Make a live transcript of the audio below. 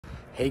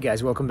Hey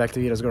guys, welcome back to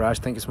VITO'S Garage.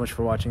 Thank you so much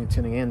for watching and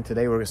tuning in.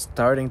 Today we're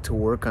starting to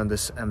work on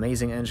this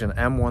amazing engine,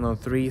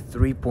 M103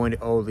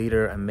 3.0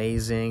 liter,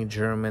 amazing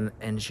German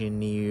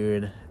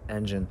engineered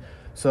engine.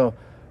 So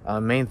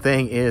main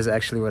thing is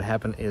actually what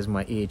happened is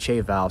my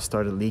EHA valve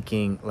started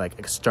leaking like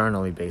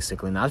externally,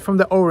 basically not from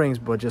the O-rings,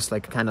 but just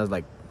like kind of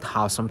like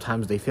how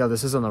sometimes they fail.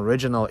 This is an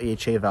original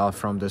EHA valve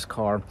from this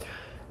car,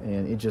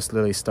 and it just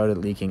literally started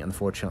leaking,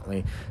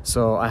 unfortunately.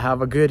 So I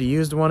have a good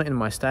used one in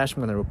my stash.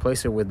 I'm going to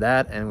replace it with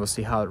that and we'll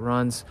see how it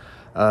runs.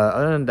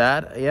 Other than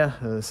that,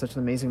 yeah, such an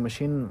amazing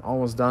machine,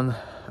 almost done,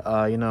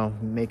 you know,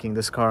 making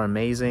this car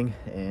amazing,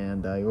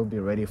 and it will be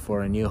ready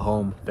for a new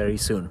home very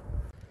soon.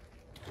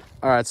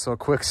 All right, so a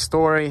quick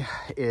story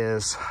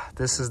is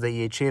this is the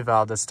EHA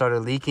valve that started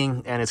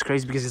leaking, and it's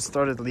crazy because it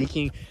started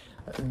leaking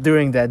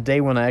during that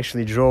day when I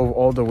actually drove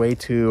all the way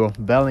to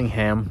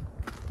Bellingham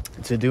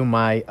to do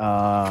my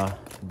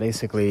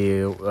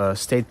basically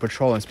state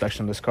patrol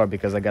inspection of this car,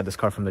 because I got this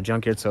car from the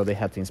junkyard, so they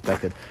had to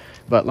inspect it.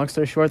 But long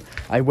story short,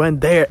 I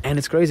went there and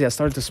it's crazy, I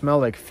started to smell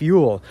like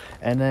fuel,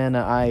 and then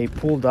I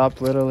pulled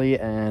up literally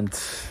and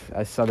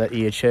I saw that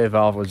EHA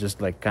valve was just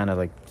like kind of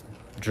like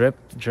drip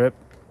drip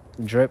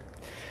drip,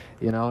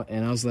 you know,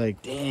 and I was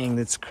like, dang,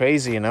 that's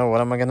crazy, you know,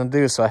 what am I gonna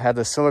do? So I had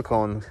the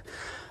silicone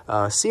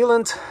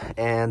sealant,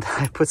 and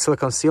I put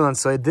silicone sealant,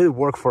 so it did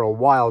work for a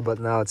while, but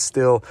now it's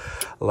still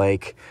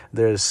like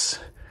there's,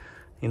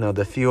 you know,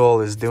 the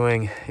fuel is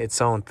doing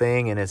its own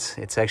thing, and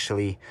it's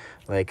actually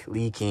like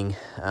leaking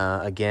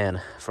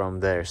again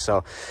from there.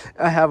 So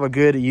I have a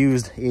good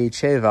used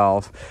EHA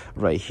valve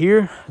right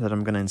here that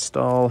I'm gonna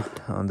install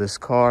on this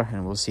car,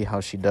 and we'll see how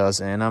she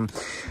does. And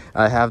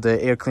I have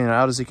the air cleaner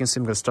out, as you can see.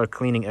 I'm gonna start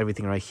cleaning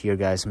everything right here,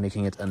 guys,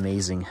 making it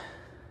amazing.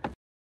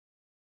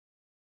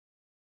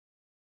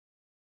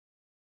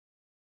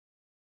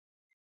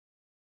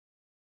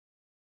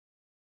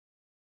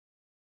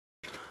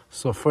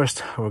 So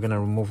first we're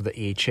gonna remove the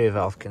EHA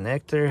valve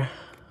connector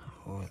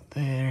over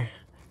there.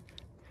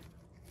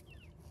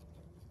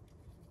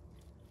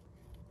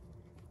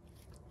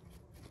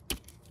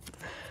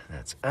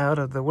 That's out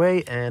of the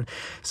way, and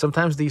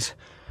sometimes these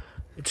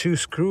two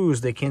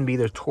screws, they can be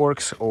either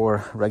Torx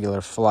or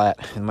regular flat.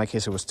 In my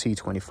case it was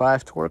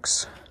T25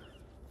 Torx,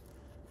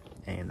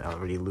 and I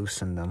already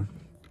loosened them.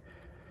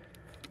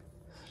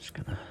 Just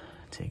gonna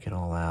take it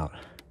all out.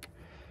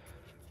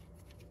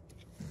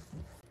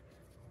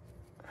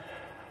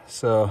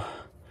 So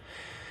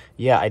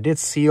yeah, I did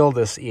seal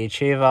this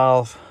EHA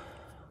valve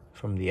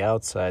from the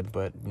outside,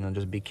 but you know,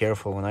 just be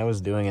careful. When I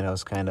was doing it, I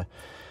was kind of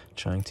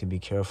trying to be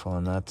careful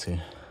and not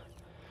to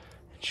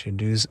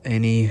introduce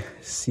any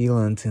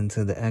sealant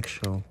into the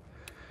actual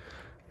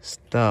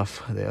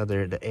stuff,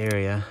 the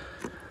area.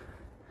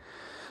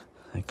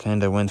 I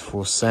kind of went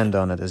full send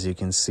on it, as you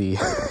can see,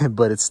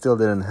 but it still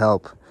didn't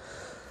help.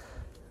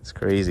 It's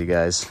crazy,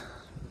 guys.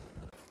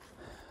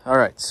 All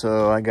right,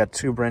 so I got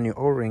two brand new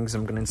O-rings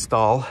I'm gonna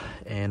install,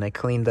 and I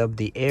cleaned up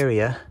the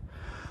area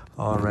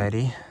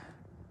already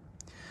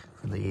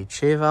for the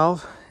EHA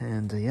valve,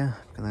 and yeah,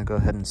 I'm gonna go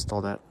ahead and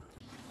install that.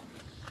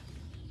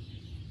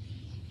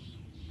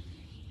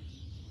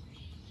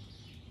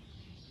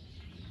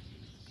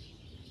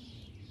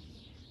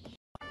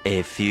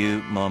 A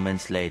few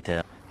moments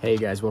later. Hey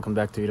guys, welcome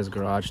back to VITO'S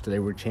Garage. Today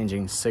we're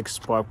changing 6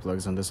 spark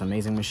plugs on this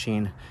amazing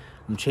machine.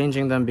 I'm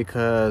changing them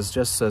because,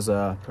 just as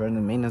a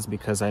preventive maintenance,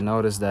 because I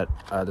noticed that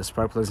the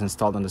spark plugs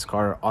installed on this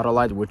car are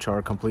Autolite, which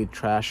are complete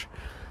trash.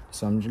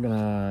 So I'm just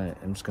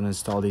gonna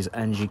install these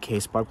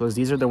NGK spark plugs.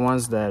 These are the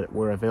ones that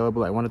were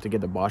available. I wanted to get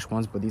the Bosch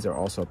ones, but these are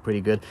also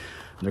pretty good.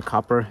 They're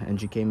copper,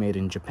 NGK, made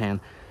in Japan.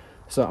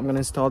 So I'm gonna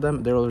install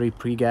them. They're already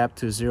pre-gapped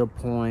to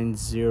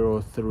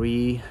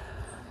 0.03,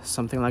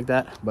 something like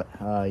that. But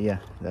yeah,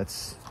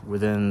 that's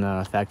within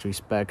factory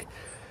spec.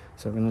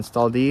 So I'm gonna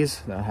install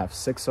these. I have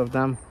 6 of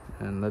them,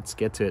 and let's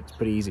get to it. It's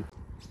pretty easy.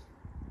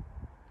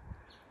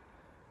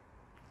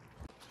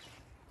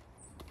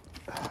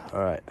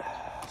 All right,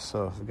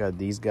 so we got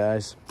these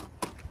guys.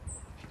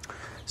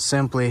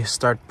 Simply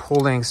start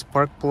pulling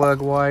spark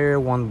plug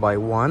wire one by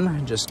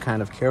one, just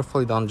kind of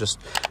carefully.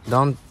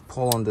 Don't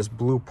pull on this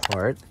blue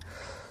part.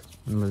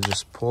 I'm gonna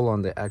just pull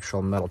on the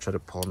actual metal. Try to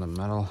pull on the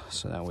metal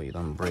so that way you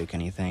don't break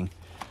anything.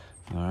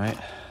 All right,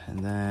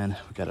 and then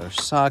we got our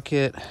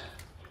socket.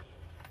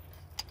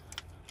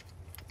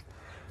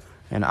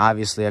 And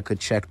obviously I could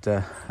check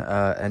the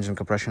engine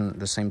compression at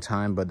the same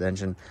time, but the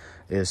engine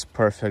is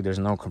perfect. There's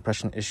no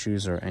compression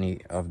issues or any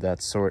of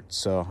that sort,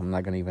 so I'm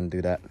not gonna even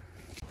do that.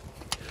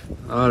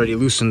 I already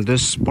loosened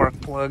this spark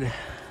plug,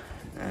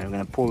 and I'm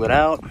gonna pull it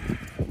out,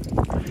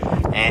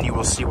 and you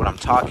will see what I'm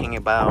talking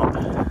about.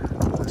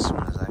 This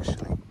one is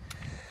actually,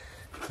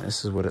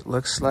 this is what it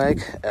looks like.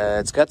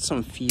 It's got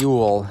some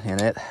fuel in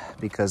it,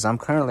 because I'm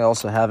currently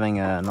also having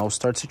a no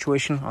start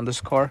situation on this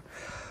car.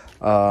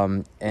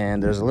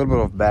 And there's a little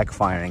bit of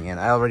backfiring, and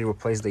I already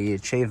replaced the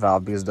EHA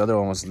valve because the other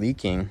one was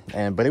leaking,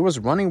 but it was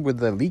running with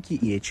the leaky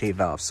EHA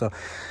valve. So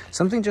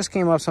something just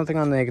came up, something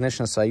on the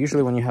ignition side.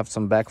 Usually when you have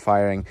some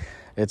backfiring,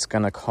 it's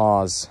gonna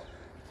cause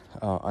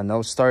a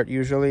no start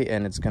usually,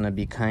 and it's gonna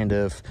be kind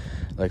of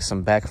like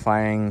some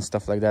backfiring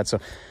stuff like that. So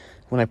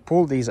when I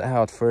pulled these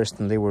out first,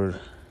 and they were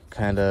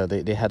kind of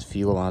they had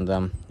fuel on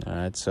them. All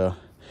right, so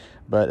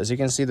but as you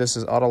can see, this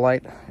is auto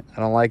light. I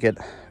don't like it.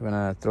 I'm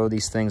gonna throw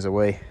these things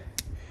away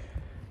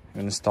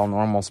and install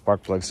normal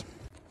spark plugs.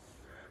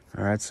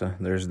 All right, so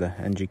there's the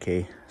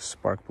NGK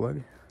spark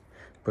plug.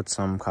 Put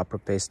some copper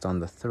paste on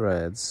the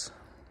threads.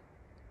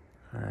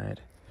 All right,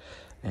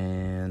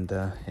 and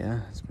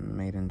yeah, it's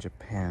made in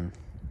Japan.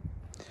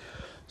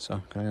 So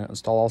I'm gonna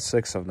install all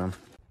 6 of them.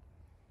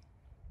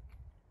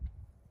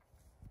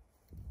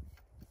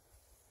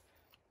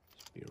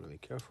 Just be really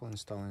careful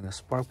installing the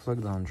spark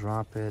plug, don't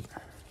drop it.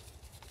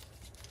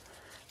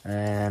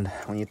 And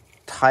when you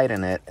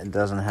tighten it, it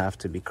doesn't have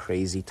to be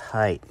crazy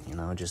tight, you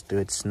know, just do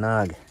it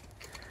snug.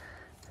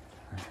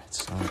 All right,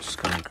 so I'm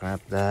just gonna grab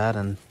that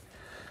and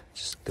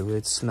just do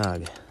it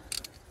snug.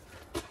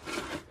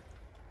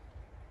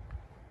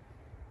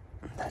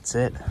 That's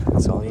it,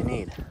 that's all you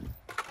need.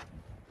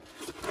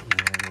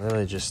 And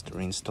literally just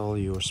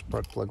reinstall your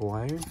spark plug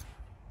wire.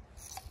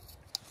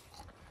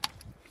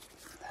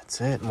 That's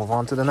it, move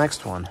on to the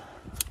next one.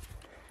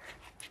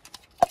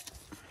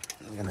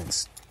 I'm gonna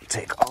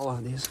take all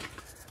of these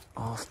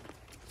off.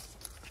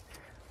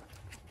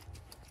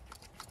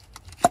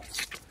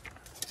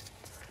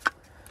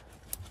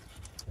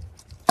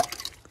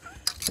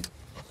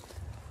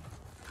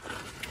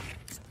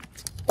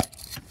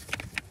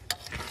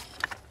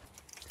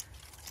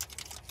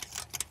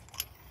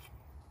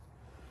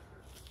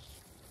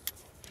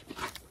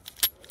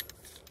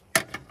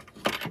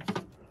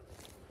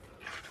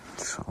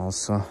 It's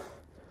also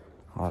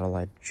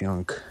Autolite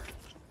junk.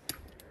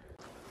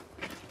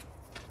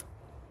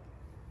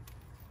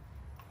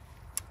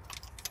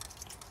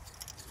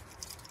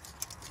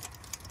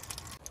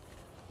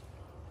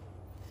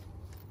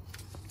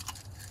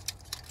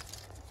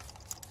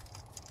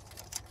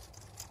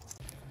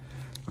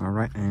 All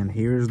right, and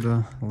here's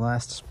the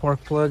last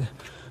spark plug,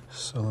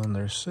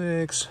 cylinder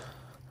 6.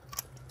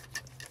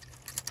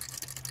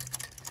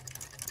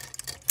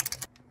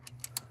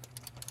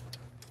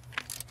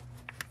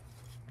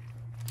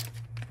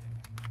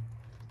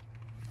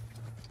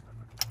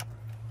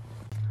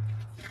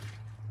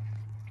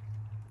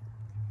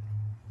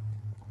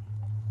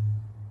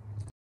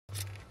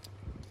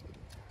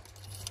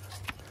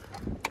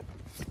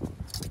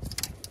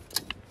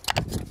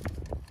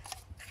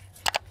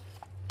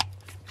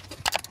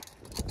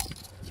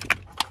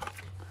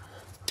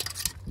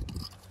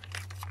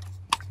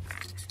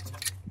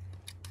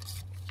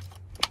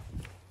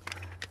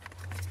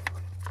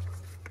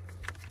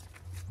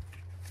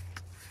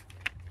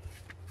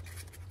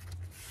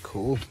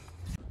 Cool.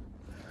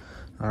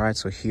 All right,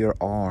 so here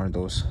are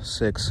those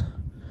 6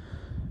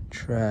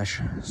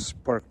 trash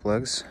spark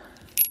plugs.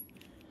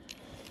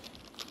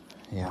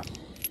 Yeah.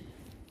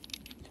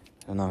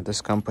 I don't know,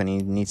 this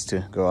company needs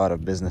to go out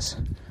of business.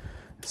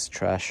 It's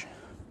trash.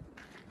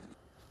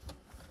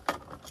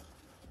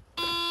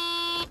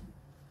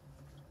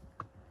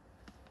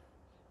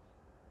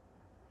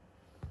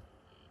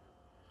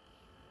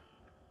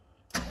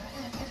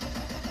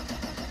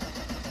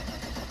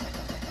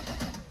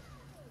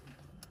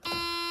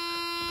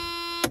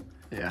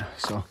 Yeah,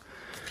 so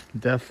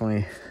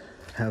definitely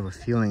have a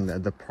feeling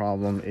that the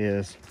problem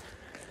is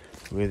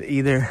with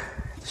either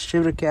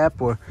distributor cap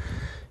or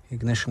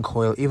ignition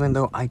coil, even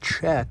though I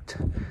checked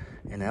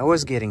and I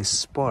was getting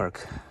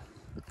spark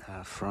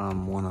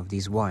from one of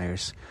these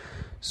wires.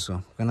 So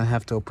I'm gonna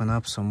have to open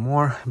up some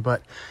more,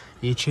 but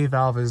EHA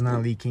valve is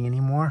not leaking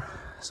anymore,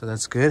 so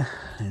that's good.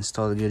 I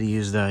installed good to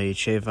use the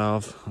EHA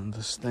valve on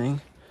this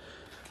thing.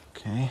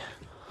 Okay,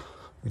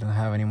 we don't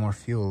have any more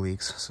fuel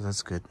leaks, so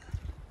that's good.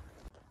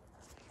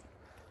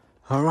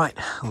 All right,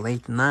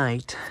 late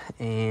night,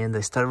 and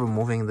I started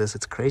removing this.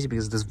 It's crazy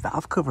because this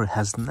valve cover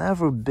has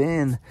never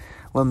been,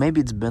 well, maybe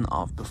it's been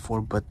off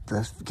before, but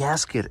the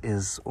gasket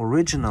is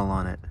original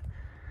on it.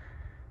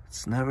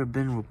 It's never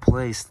been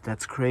replaced.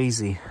 That's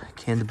crazy. I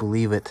can't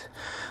believe it.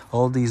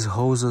 All these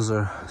hoses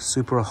are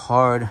super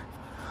hard.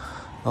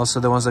 Also,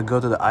 the ones that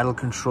go to the idle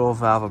control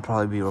valve, I'll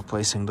probably be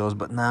replacing those.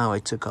 But now I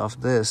took off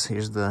this.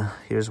 Here's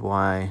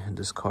why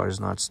this car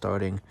is not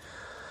starting.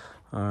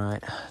 All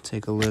right,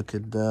 take a look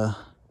at the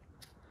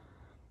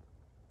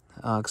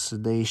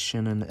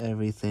oxidation and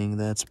everything.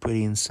 That's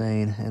pretty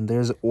insane. And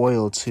there's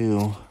oil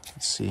too.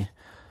 Let's see.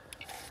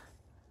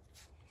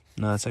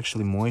 No, it's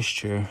actually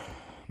moisture,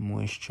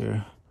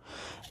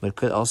 but it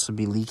could also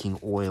be leaking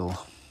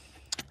oil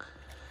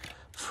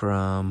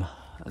from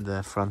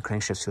the front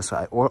crankshaft seal. So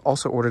I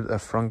also ordered a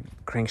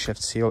front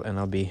crankshaft seal, and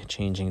I'll be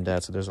changing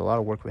that. So there's a lot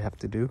of work we have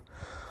to do.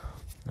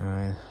 All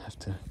right, have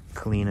to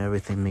clean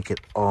everything, make it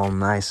all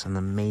nice and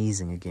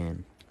amazing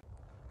again.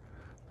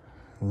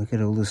 Look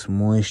at all this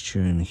moisture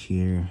in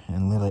here,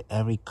 and literally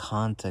every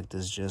contact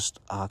is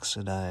just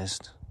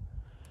oxidized.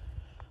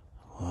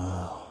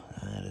 Wow,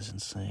 that is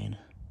insane.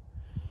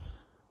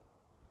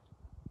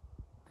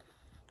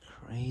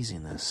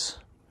 Craziness.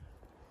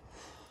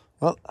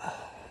 Well,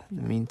 in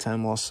the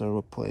meantime, also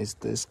replace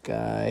this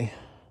guy.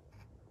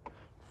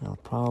 I'll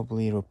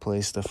probably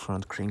replace the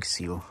front crank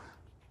seal.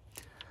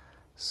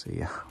 So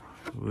yeah,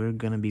 we're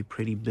gonna be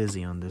pretty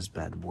busy on this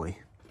bad boy.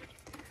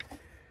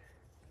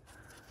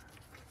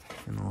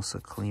 And also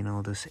clean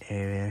all this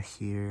area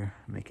here,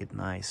 make it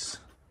nice.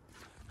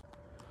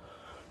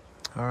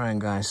 Alright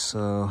guys,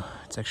 so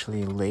it's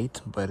actually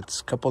late, but it's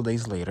a couple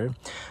days later.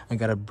 I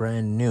got a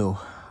brand new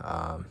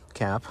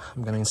cap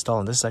I'm gonna install,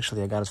 and this is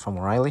actually, I got it from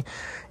O'Reilly,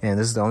 and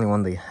this is the only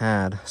one they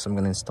had, so I'm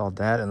gonna install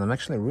that. And I'm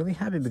actually really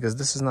happy because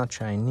this is not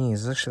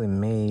Chinese. It's actually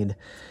made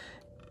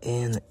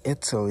in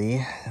Italy.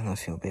 I don't know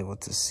if you'll be able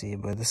to see,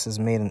 but this is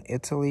made in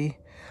Italy.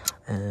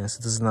 So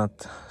this is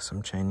not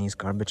some Chinese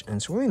garbage, and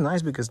it's really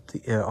nice because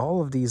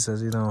all of these,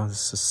 as you know,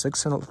 this is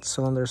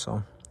 6-cylinder,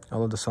 so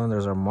all of the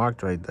cylinders are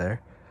marked right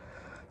there.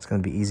 It's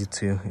gonna be easy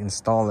to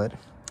install it.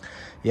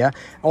 Yeah,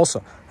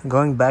 also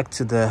going back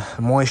to the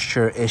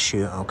moisture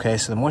issue. Okay,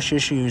 so the moisture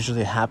issue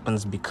usually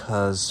happens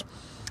because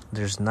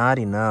there's not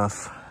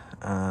enough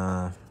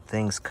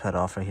things cut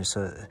off right here.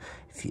 So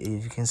if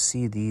you can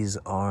see, these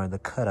are the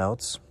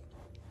cutouts.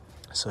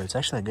 So it's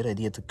actually a good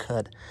idea to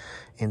cut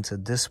into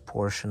this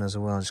portion as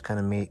well, just kind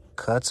of make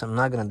cuts. I'm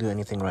not going to do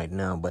anything right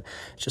now, but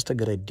it's just a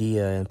good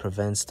idea and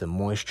prevents the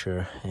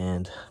moisture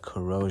and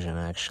corrosion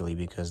actually,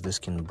 because this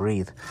can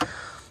breathe.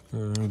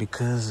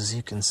 Because as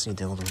you can see,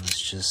 the other one is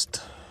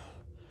just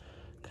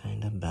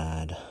kind of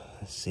bad.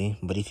 See,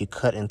 but if you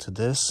cut into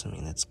this, I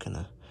mean, it's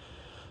gonna,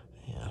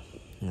 yeah.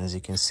 And as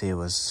you can see, it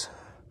was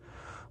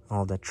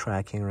all that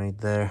tracking right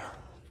there.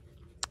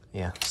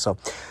 Yeah, so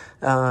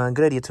good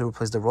idea to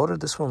replace the rotor.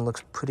 This one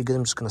looks pretty good.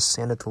 I'm just gonna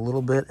sand it a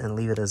little bit and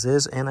leave it as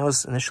is. And I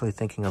was initially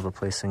thinking of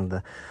replacing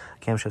the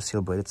camshaft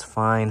seal, but it's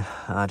fine.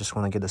 I just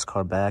want to get this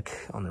car back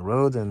on the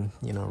road and,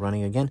 you know,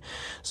 running again.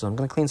 So I'm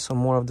gonna clean some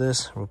more of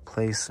this,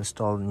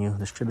 install a new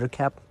distributor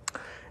cap,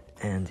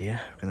 and yeah,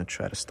 we're gonna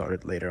try to start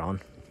it later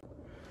on.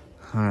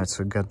 All right,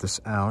 so we got this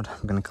out.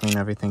 I'm gonna clean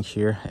everything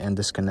here and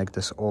disconnect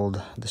this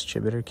old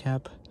distributor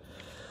cap.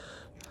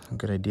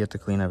 Good idea to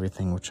clean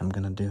everything, which I'm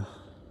gonna do.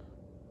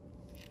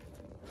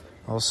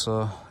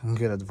 Also,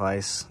 good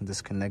advice,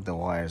 disconnect the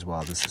wires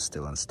while this is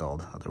still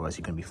installed, otherwise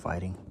you're gonna be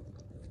fighting.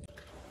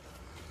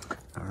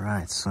 All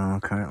right, so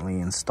I'm currently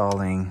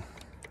installing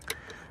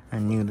a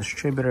new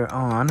distributor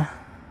on.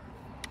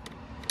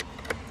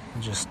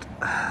 I'm just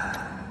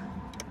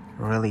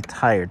really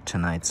tired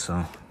tonight,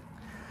 so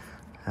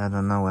I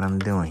don't know what I'm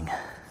doing.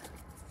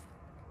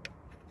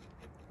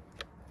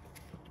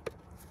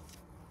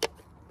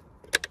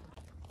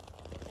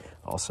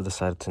 Also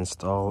decided to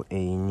install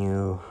a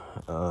new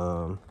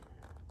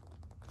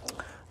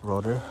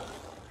rotor.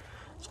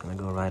 It's gonna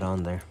go right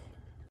on there.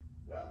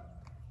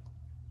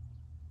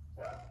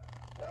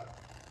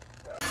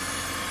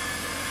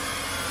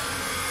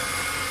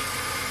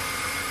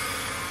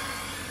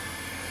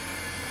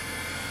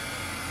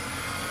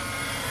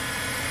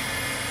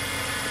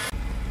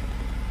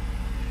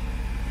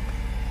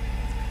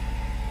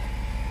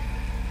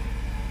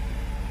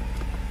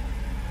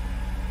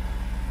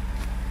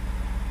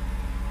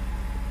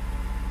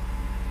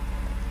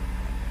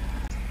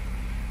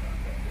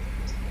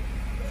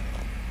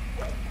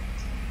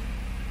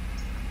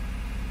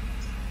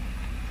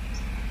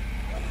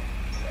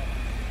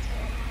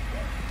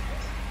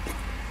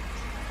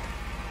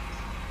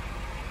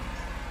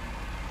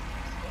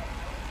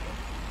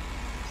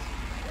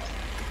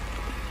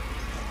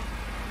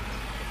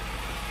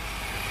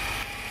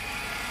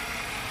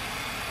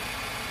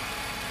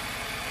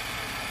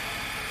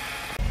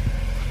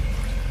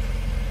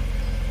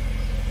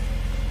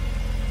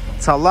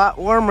 It's a lot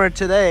warmer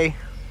today.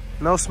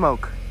 No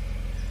smoke.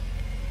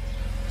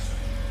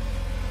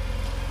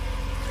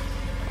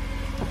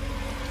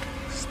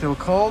 Still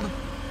cold.